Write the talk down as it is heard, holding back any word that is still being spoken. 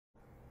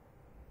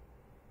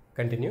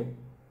Continue.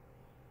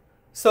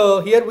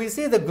 So here we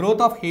see the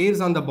growth of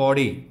hairs on the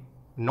body,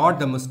 not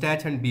the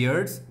mustache and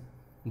beards.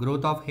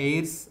 Growth of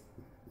hairs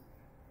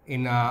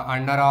in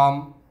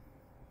underarm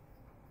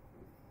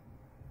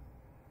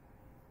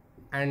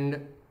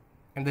and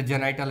in the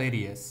genital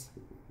areas.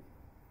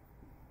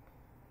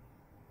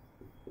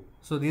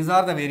 So these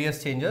are the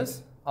various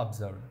changes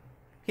observed.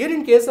 Here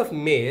in case of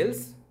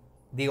males,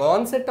 the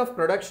onset of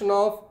production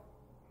of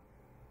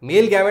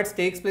male gametes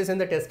takes place in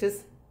the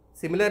testis.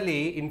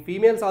 Similarly, in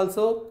females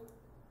also,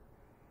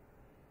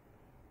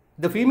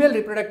 the female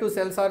reproductive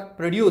cells are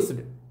produced,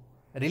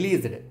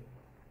 released.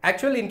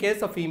 Actually, in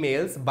case of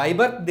females, by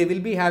birth they will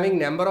be having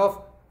number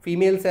of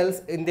female cells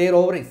in their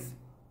ovaries.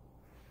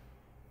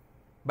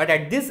 But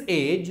at this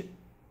age,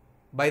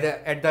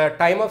 at the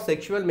time of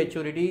sexual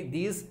maturity,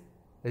 these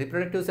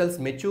reproductive cells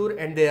mature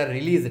and they are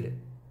released.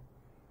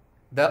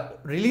 The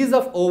release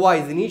of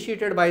ova is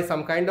initiated by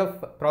some kind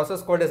of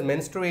process called as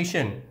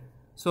menstruation.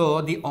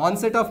 So the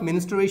onset of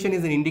menstruation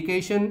is an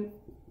indication.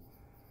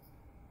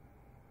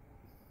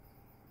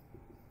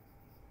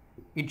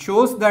 It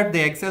shows that the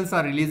egg cells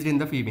are released in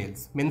the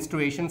females.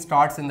 Menstruation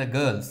starts in the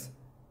girls.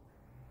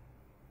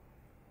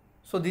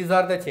 So these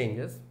are the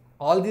changes.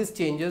 All these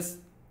changes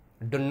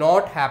do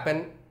not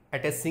happen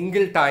at a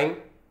single time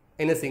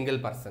in a single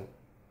person.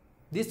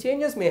 These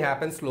changes may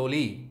happen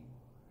slowly,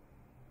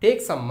 take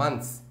some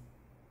months.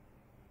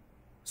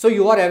 So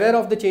you are aware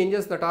of the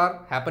changes that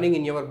are happening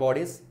in your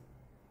bodies.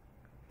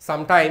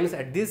 Sometimes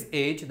at this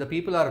age, the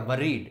people are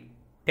worried,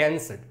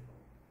 tensed.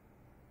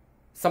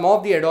 Some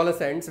of the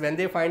adolescents, when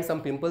they find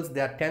some pimples,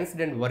 they are tensed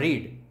and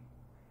worried.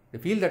 They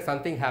feel that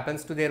something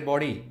happens to their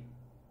body.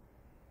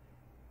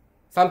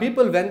 Some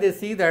people, when they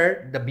see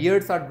that the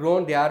beards are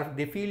grown,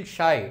 they feel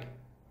shy.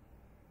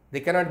 They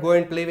cannot go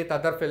and play with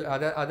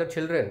other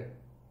children.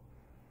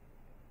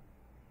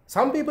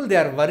 Some people, they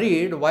are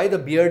worried why the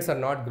beards are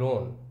not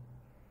grown.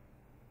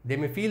 They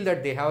may feel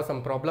that they have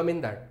some problem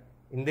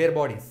in their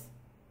bodies.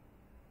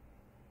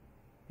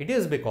 It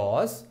is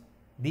because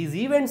these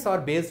events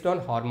are based on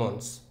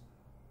hormones.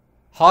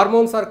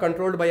 Hormones are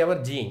controlled by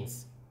our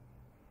genes.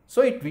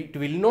 So it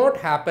will not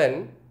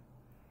happen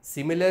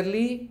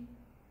similarly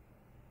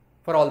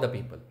for all the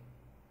people.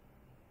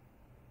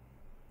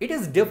 It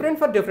is different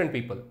for different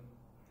people.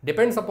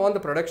 Depends upon the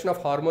production of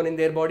hormone in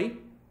their body.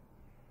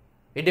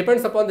 It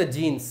depends upon the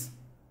genes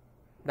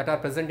that are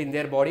present in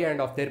their body and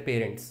of their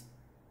parents.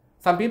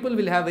 Some people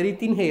will have very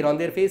thin hair on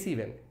their face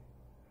even.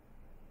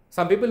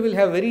 Some people will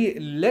have very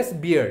less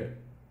beard,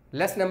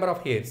 less number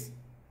of hairs.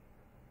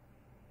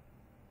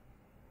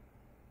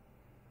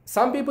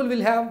 Some people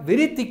will have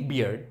very thick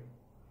beard,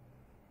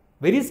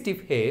 very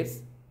stiff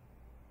hairs,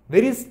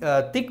 very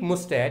thick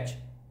mustache.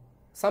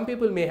 Some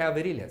people may have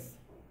very less.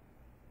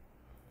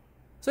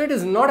 So it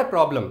is not a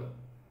problem.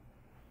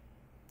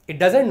 It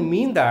doesn't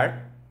mean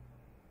that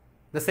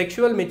the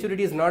sexual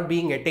maturity is not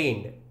being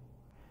attained.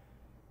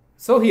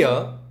 So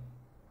here,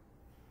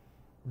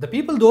 the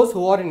people, those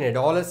who are in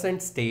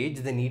adolescent stage,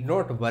 they need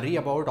not worry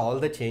about all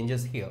the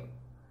changes here.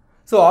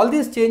 So all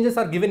these changes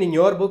are given in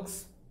your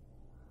books.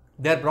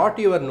 They are brought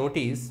to your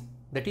notice,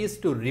 that is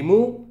to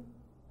remove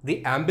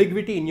the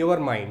ambiguity in your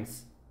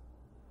minds,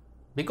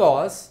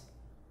 because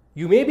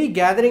you may be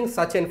gathering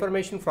such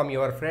information from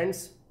your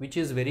friends which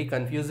is very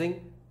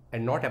confusing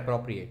and not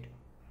appropriate.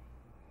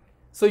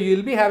 So you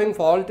will be having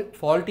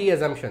faulty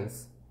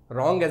assumptions,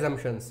 wrong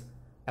assumptions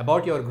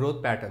about your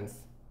growth patterns.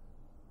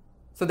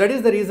 So that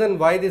is the reason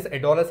why this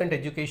adolescent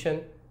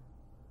education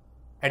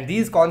and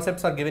these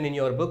concepts are given in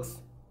your books.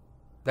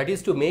 That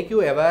is to make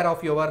you aware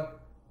of your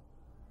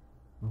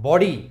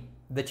body,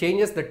 the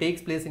changes that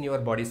takes place in your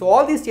body. So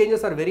all these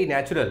changes are very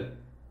natural.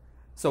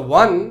 So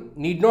one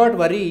need not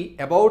worry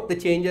about the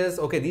changes,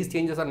 okay, these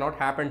changes are not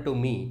happened to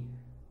me.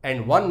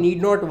 And one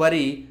need not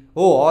worry,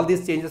 oh, all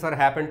these changes are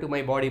happened to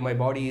my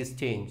body is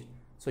changed.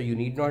 So you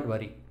need not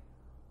worry.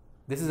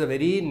 This is a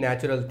very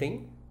natural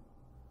thing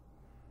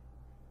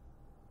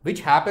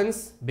which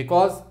happens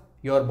because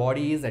your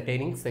body is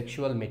attaining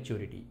sexual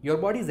maturity. Your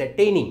body is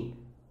attaining.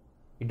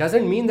 It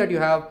doesn't mean that you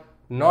have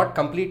not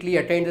completely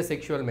attained the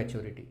sexual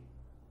maturity.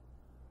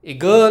 A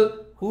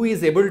girl who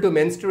is able to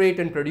menstruate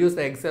and produce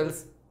the egg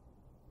cells,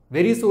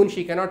 very soon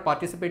she cannot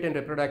participate in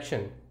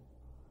reproduction.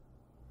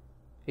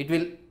 It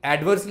will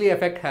adversely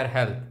affect her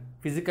health,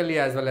 physically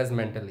as well as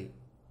mentally.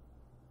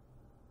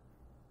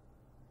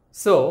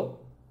 So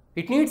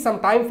it needs some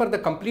time for the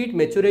complete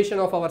maturation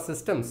of our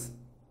systems.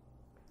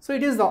 So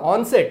it is the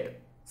onset,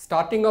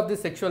 starting of the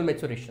sexual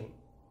maturation.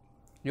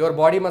 Your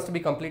body must be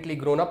completely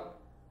grown up.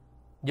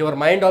 Your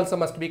mind also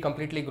must be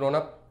completely grown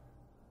up.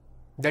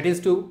 That is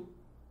for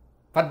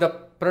the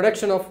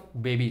production of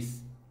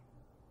babies.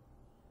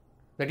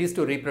 That is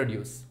to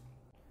reproduce.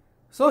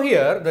 So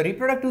here the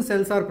reproductive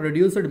cells are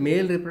produced,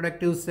 male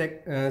reproductive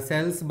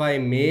cells by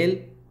male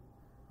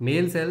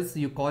cells,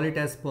 you call it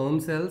as sperm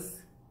cells,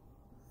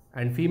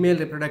 and females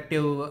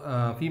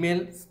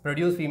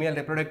produce female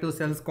reproductive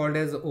cells called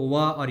as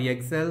ova or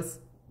egg cells.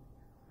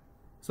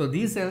 So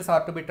these cells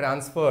are to be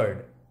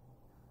transferred.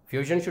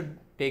 Fusion should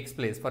take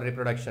place for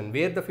reproduction.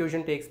 Where the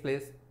fusion takes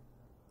place?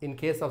 in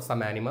case of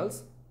some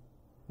animals,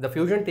 the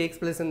fusion takes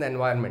place in the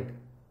environment.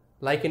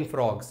 Like in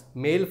frogs,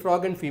 male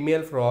frog and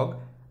female frog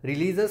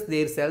releases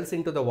their cells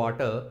into the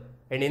water,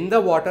 and in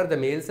the water the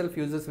male cell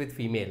fuses with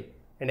female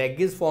and egg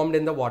is formed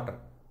in the water.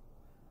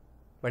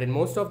 But in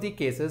most of the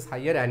cases,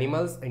 higher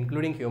animals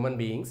including human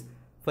beings,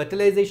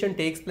 fertilization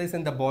takes place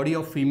in the body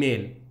of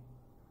female.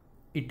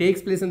 It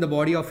takes place in the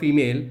body of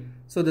female.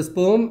 So the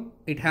sperm,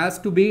 it has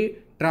to be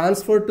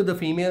transferred to the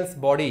female's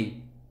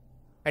body,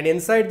 and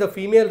inside the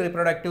female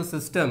reproductive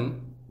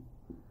system,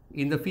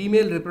 in the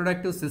female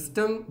reproductive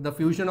system, the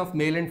fusion of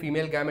male and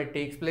female gamete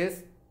takes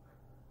place,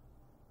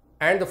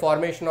 and the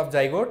formation of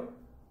zygote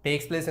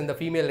takes place in the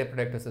female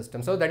reproductive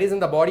system. So that is in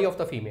the body of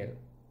the female.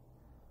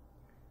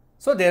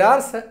 So there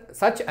are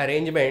such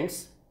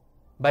arrangements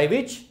by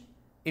which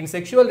in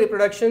sexual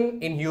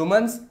reproduction in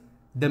humans,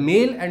 the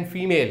male and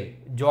female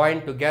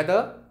join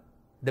together.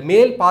 The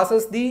male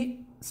passes the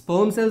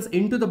sperm cells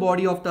into the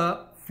body of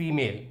the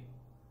female.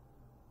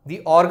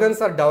 The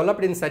organs are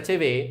developed in such a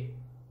way.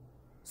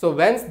 So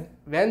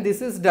when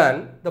this is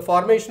done, the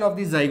formation of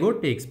the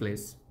zygote takes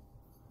place.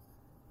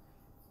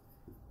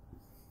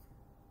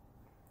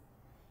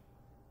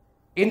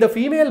 In the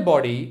female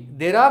body,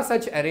 there are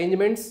such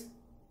arrangements,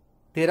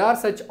 there are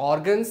such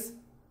organs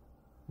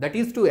that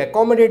is to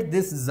accommodate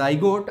this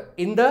zygote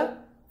in the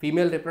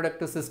female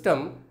reproductive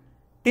system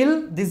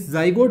till this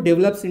zygote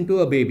develops into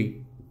a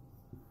baby.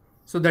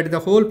 So that the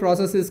whole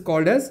process is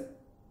called as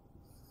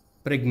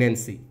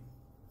pregnancy.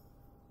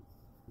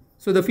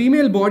 So the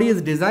female body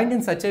is designed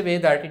in such a way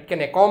that it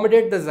can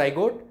accommodate the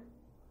zygote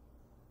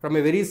from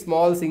a very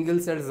small single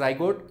cell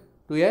zygote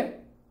to a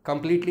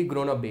completely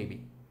grown up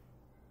baby.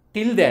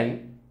 Till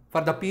then,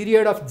 for the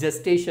period of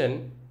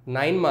gestation,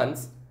 9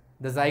 months,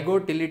 the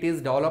zygote till it is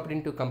developed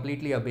into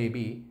completely a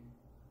baby,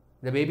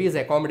 the baby is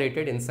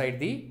accommodated inside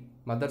the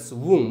mother's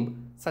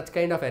womb. Such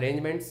kind of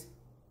arrangements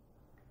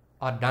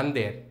are done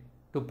there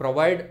to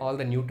provide all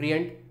the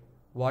nutrient,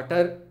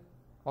 water,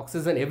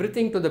 oxygen,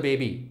 everything to the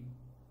baby,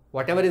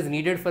 whatever is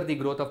needed for the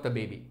growth of the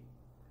baby.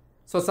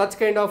 So such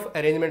kind of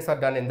arrangements are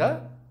done in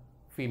the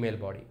female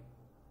body.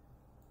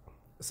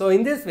 So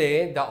in this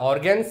way, the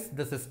organs,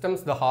 the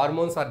systems, the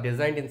hormones are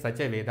designed in such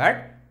a way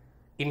that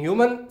in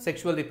human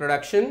sexual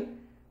reproduction,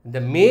 the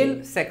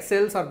male sex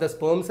cells or the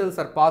sperm cells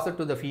are passed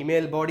to the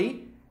female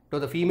body, to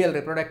the female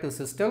reproductive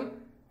system,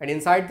 and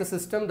inside the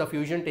system the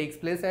fusion takes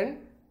place, and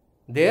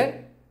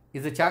there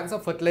is a chance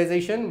of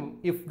fertilization.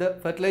 If the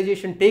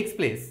fertilization takes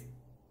place,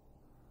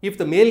 if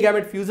the male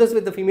gamete fuses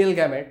with the female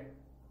gamete,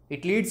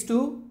 it leads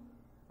to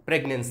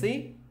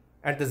pregnancy,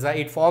 and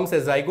it forms a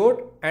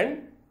zygote,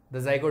 and the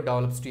zygote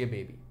develops to a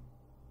baby.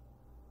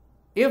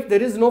 If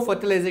there is no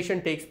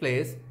fertilization takes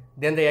place,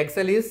 then the egg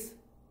cell is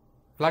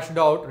flushed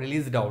out,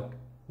 released out.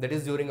 That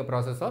is during a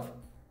process of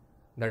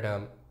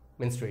the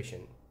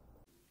menstruation.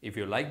 If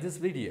you like this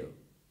video,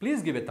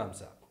 please give a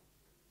thumbs up.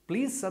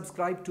 Please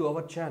subscribe to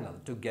our channel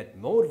to get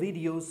more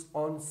videos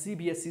on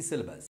CBSE syllabus.